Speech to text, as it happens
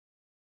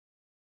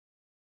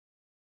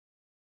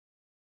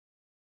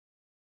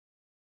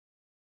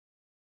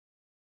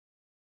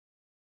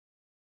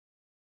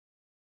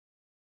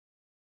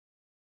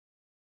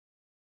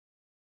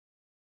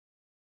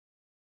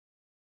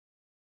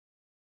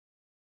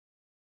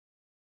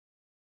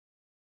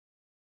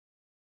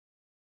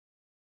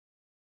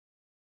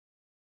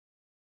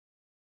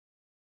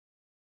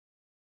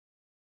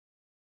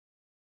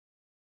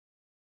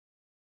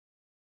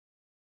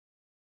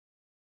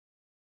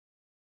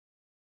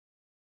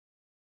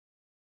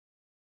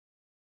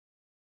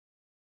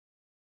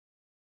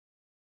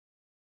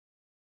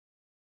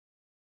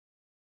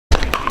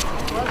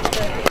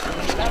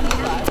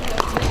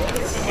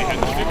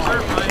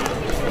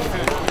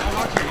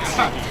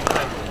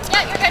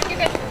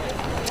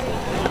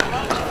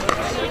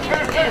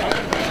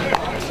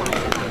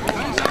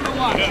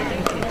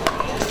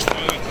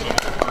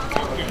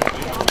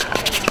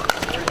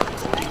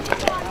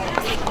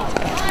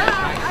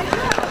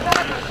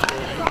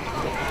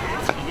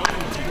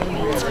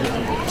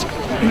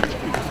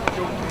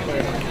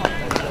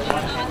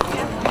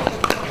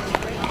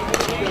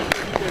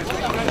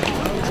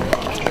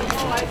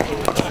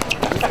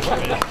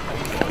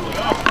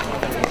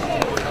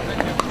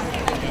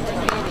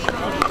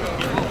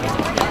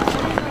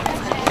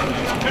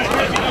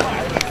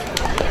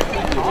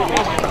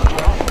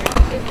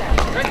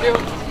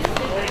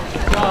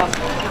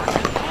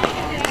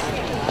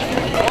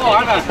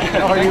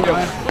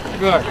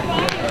Good.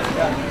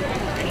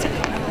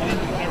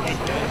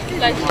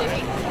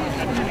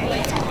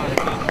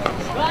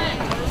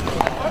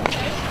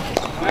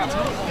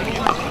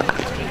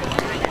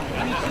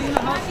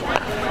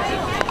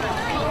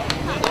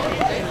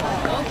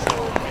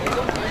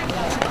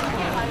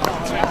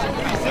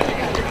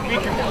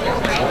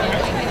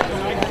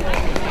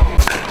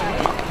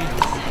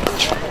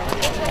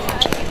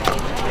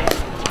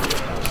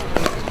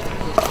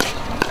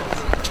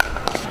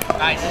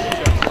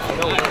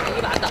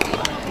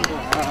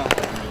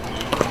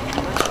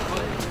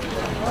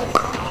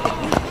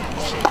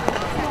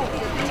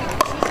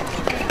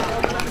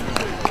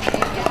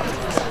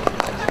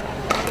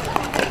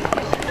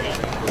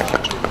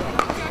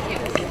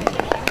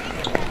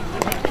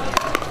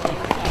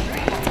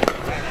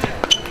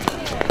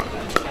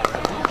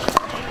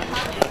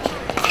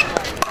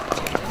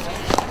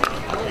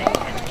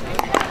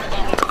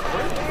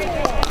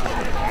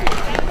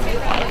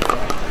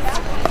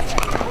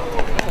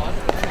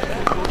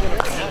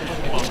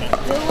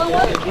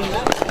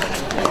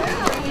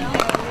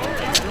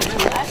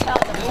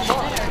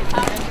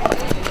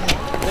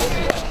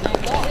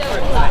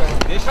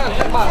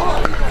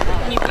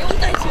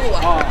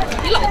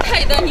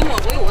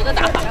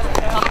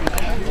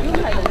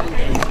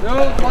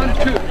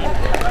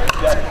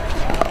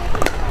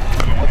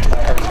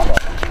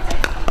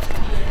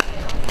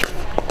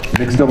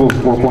 Mixed doubles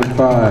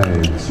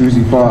 4.5,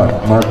 Susie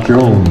Fott, Mark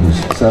Jones,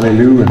 Sally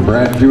Liu, and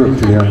Brad Jewett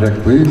to the on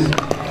deck, please.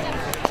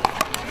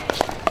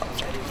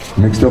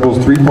 Mixed doubles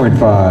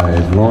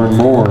 3.5, Lauren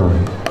Moore,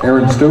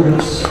 Aaron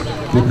Stokes,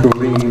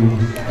 Nicolene,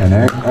 and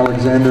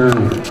Alexander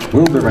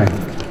Wilderbank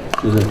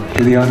to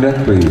the on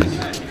deck, please.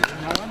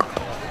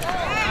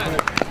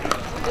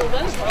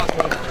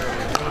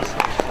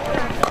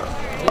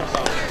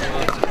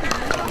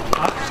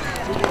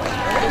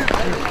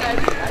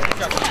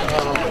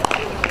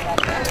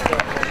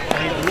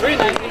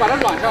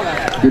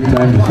 Good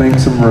time to thank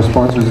some of our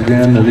sponsors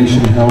again: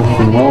 Elysian Health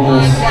and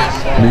Wellness,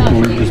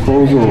 Maple Leaf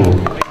Disposal,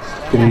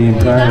 Canadian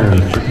Tire,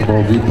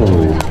 Pickleball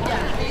Depot,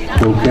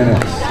 Pro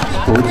Kennets,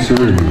 Sports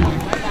Surrey,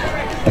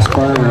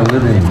 Aspire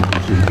Living,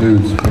 which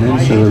includes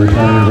Peninsula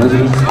Retirement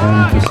Residence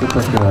and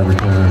Pacifica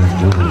Retirement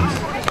Residence,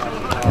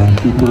 and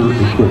Cooper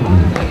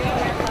Equipment.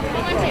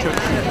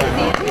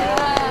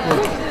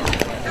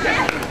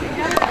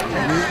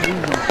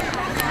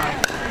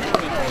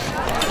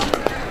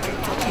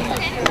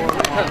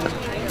 Thank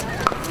you.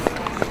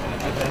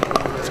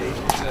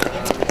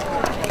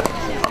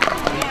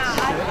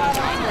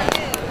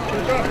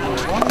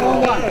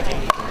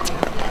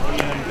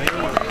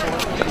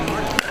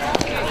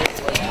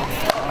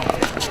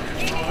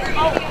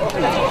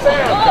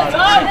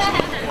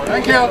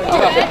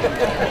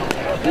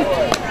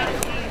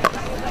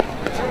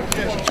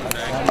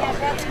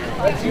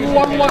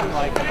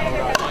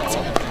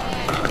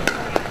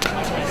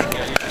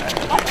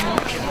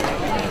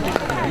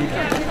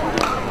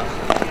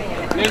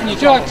 你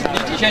就要离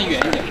底线远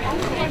一点，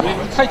你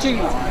太近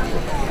了。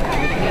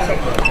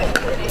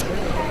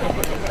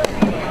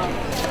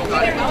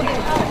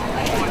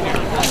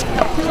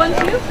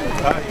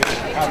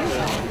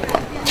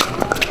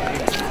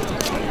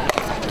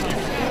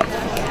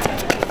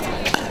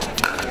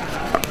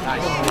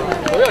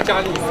不要加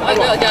力，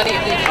不要加力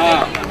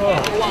啊！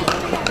忘了。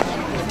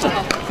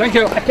Thank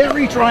you. I can't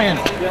reach Ryan.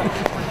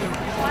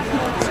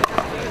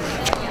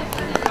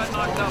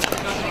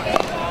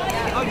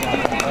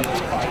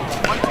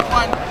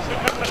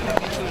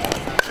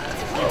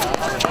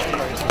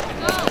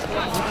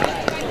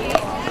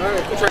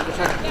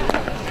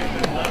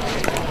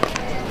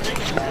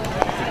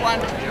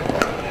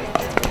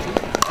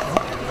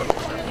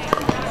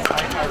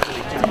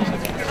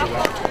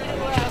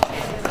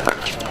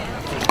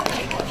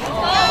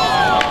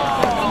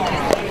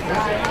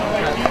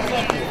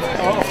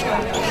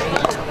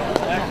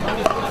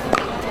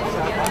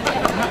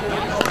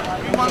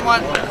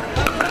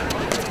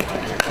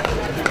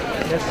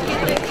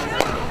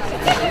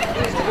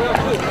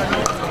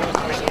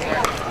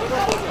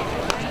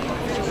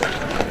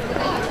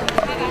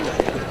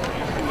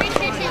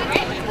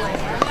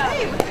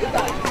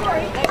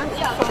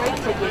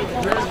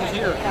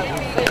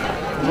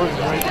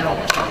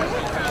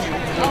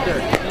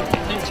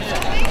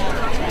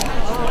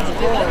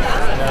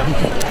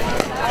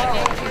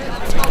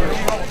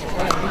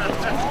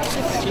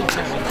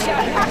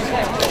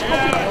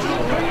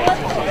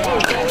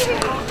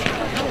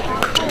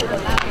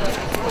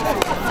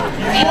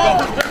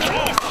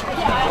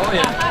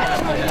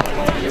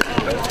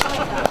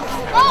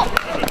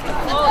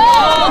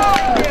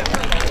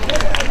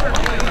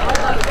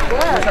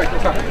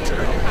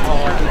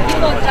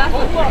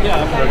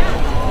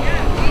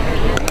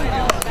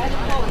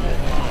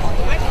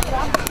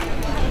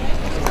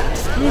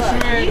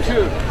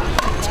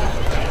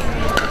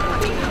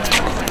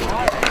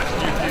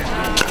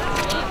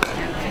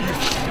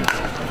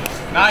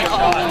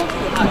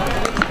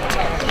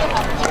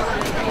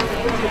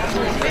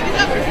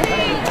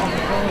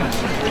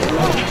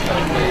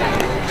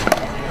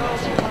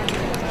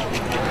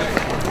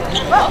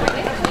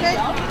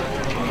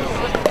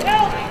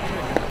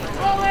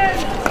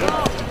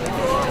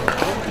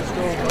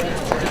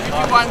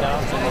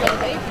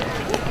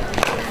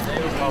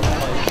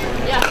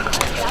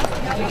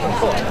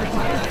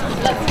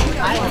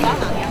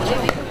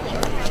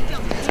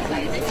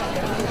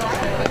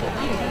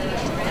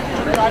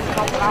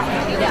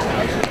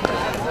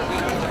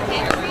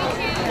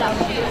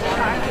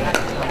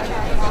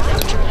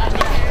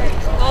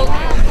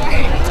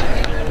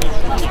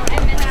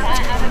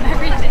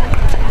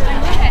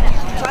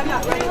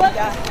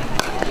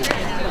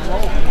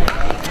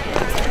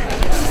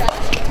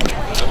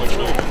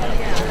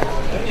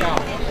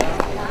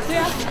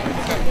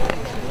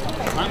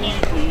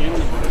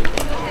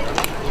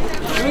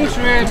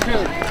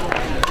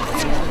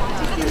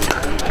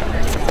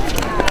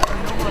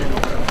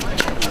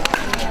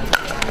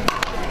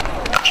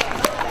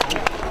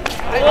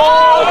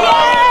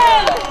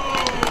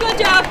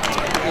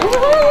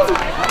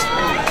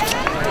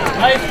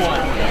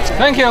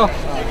 Thank you.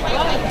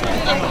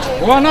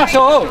 Well, not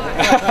so old.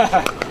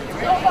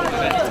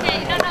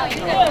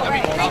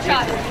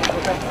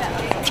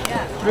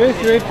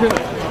 Three,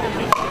 2.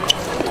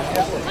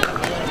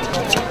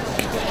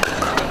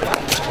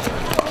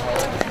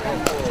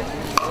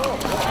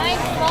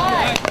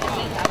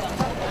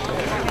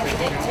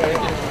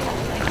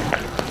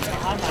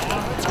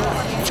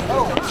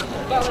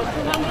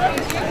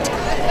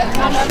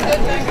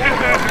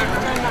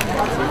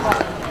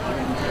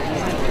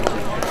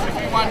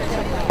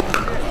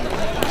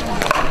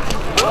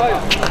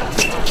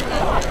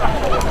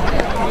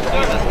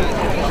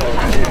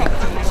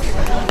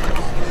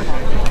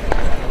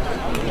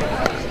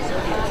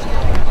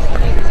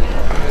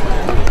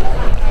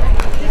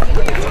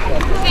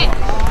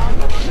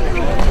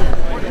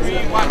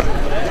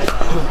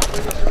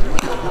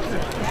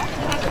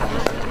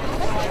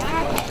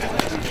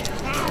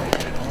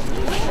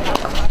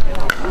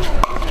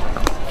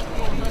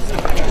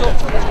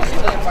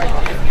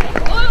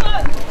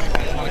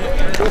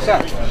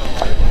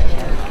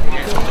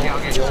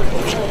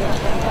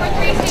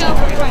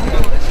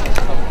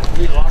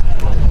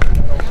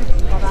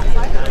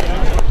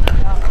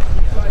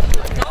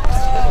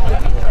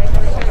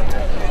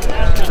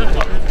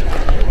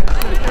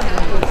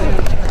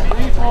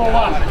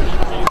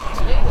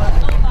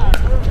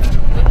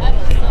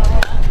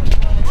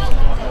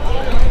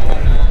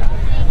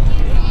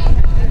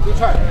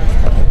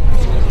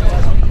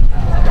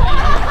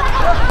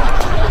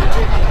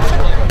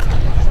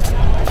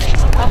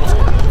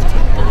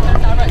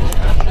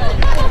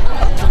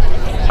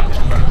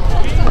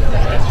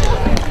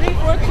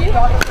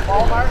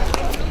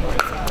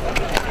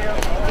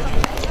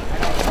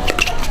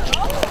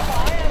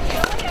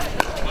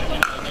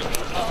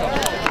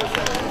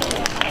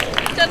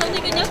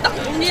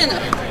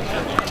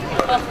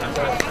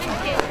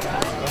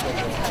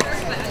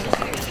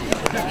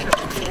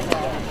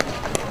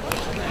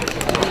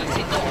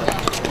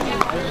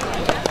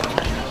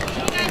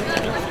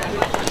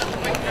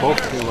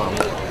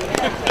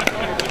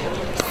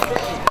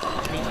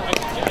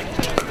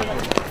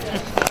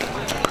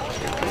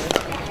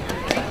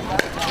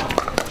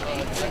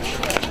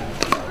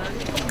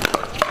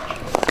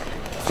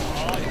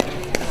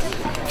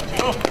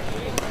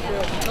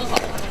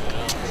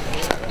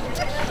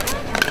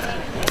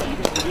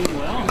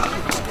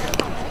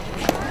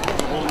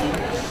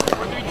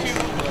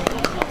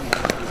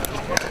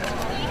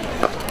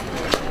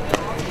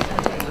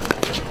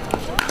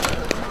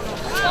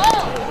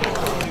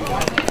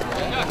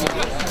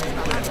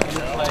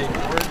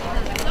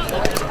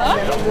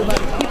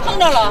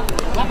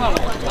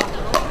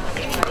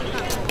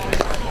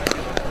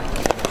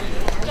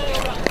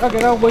要给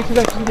它维持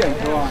在经典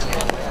是吧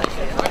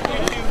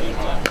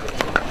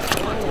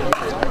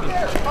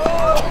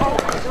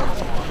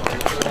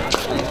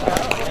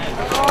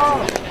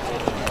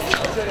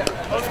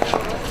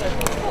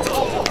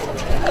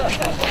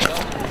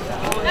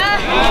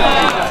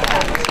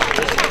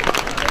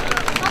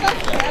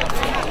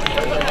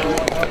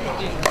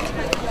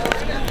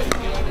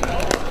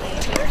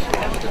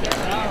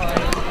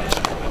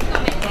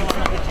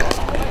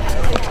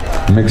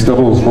？Mixed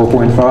doubles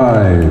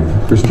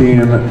 4.5,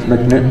 Christine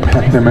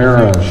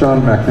McNamara,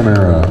 Sean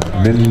McNamara,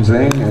 Min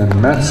Zhang,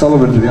 and Matt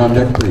Sullivan to the on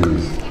deck,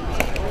 please.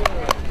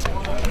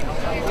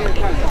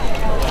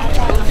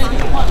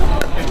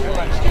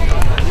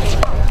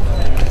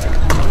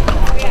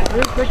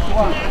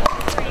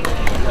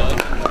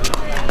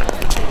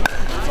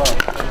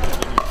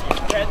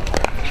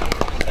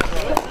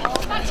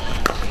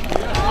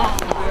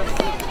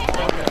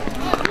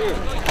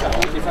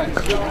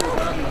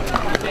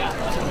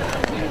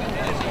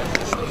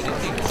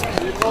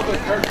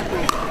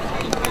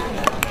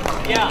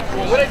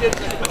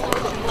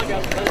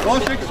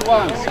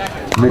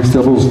 Mixed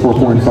doubles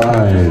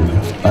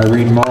 4.5,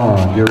 Irene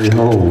Ma, Gary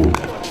Ho,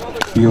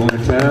 Fiona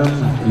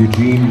Tam,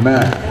 Eugene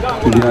Mack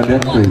to the on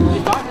deck, please.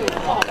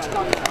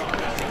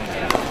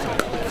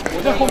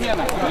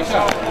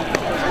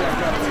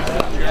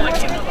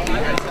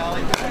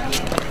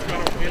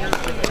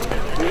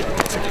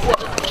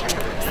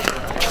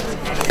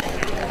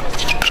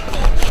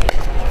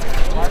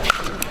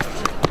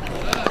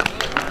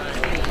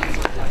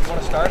 Want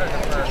to start it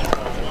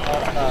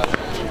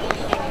for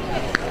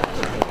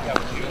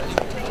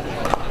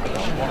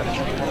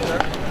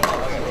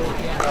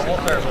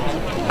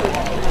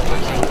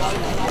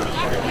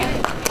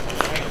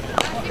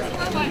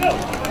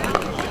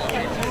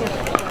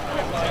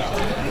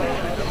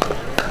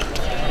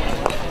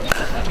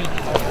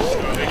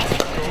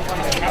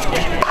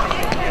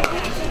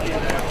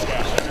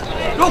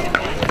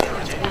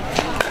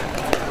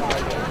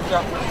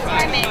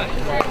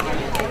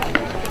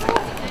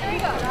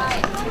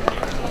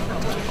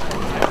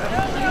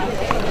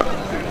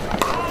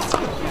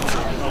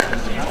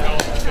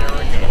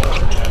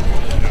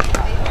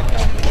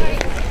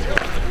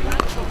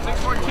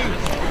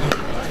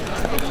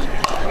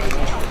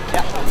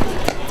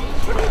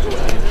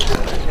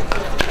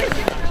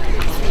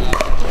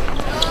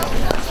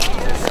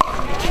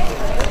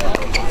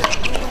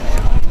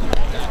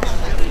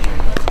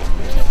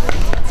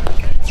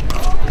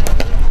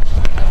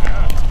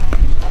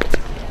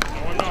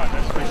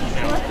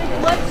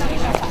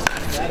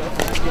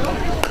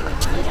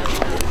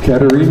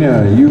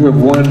Katerina, you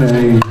have won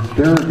a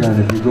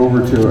Theragun. If you go over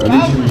to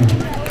Elysian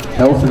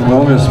Health and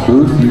Wellness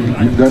booth,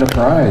 you've got a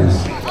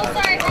prize.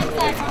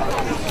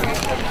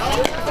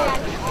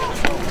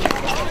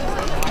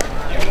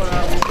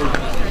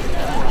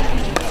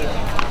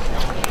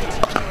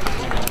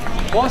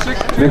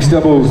 Mixed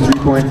doubles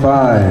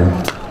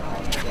 3.5.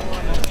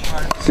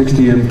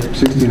 60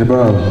 and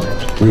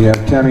above. We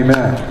have Tammy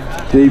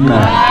Mack, Dave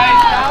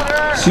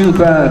Mack, Sue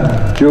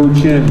Fan, Joe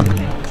Chin.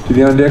 To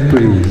the on deck,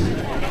 please.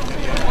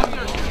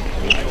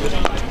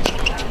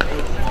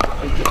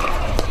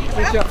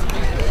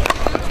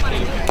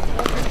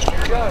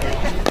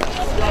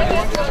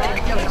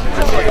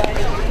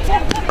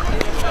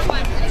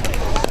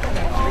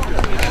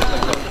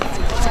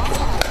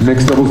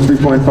 Mixed doubles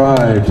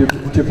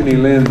 3.5, Tiffany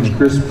Lin,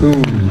 Chris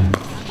Poon,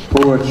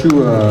 Poa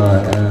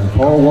Chua, and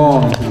Paul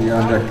Wang to the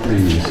on deck,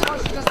 please.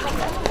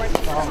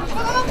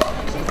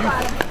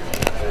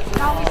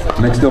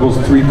 Mixed doubles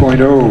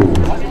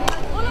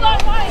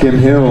 3.0, Kim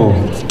Hill,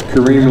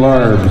 Kareem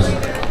Larbs,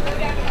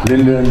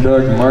 Linda and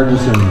Doug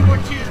Margison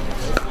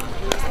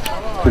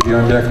to the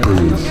on deck,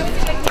 please.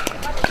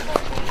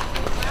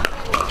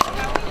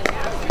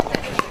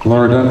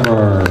 Laura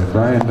Dunbar,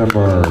 Brian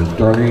Dunbar,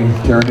 Darlene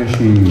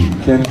Taranishi,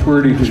 Ken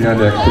Twerdy to the on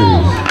deck,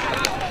 please.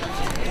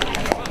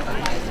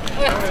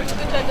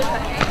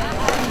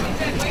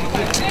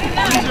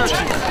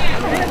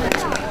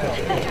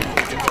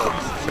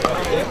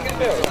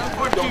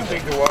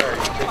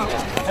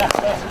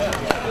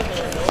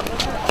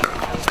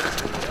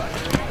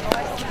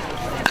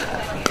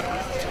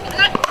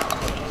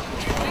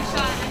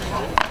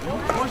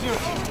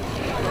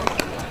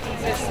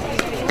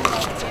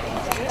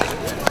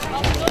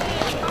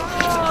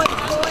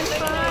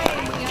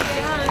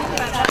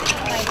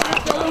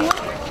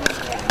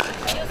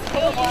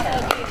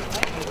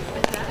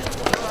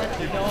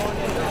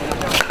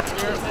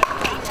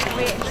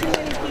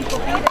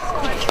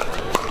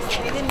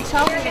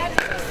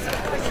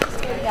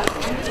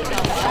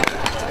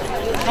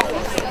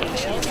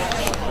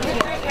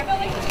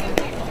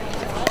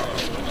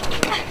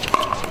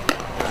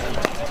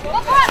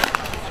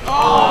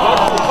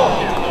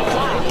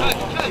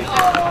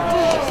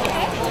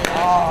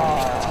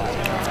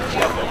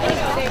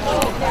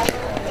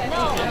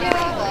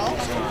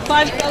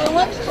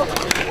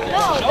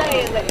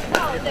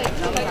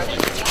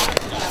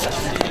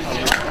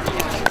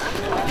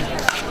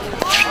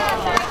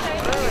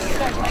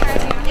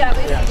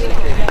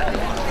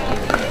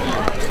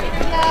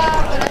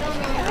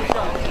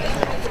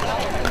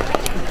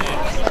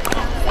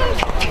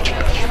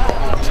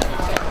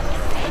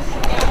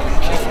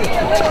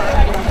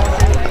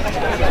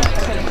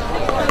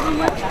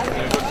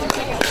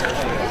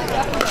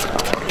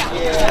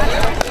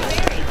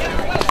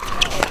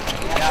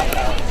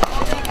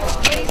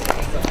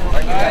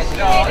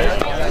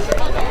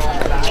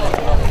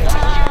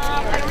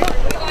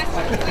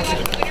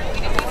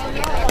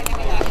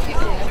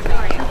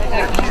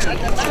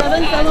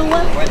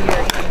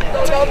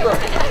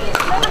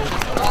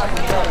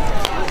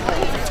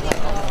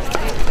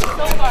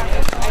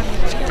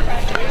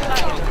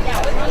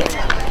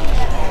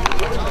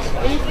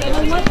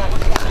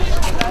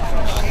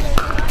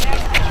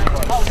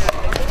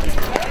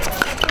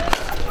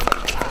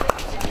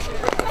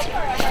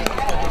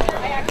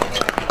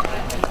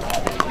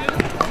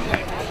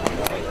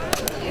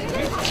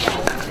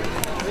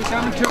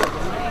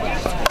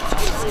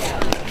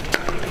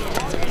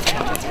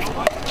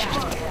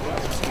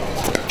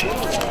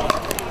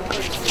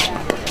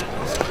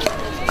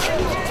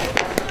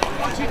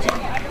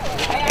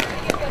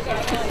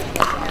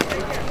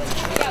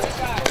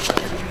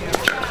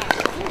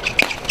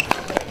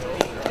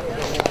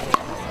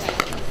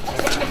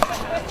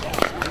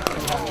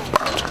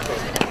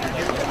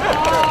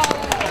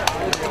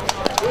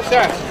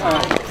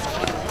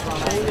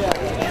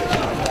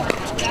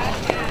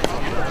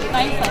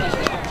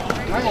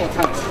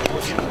 Nice.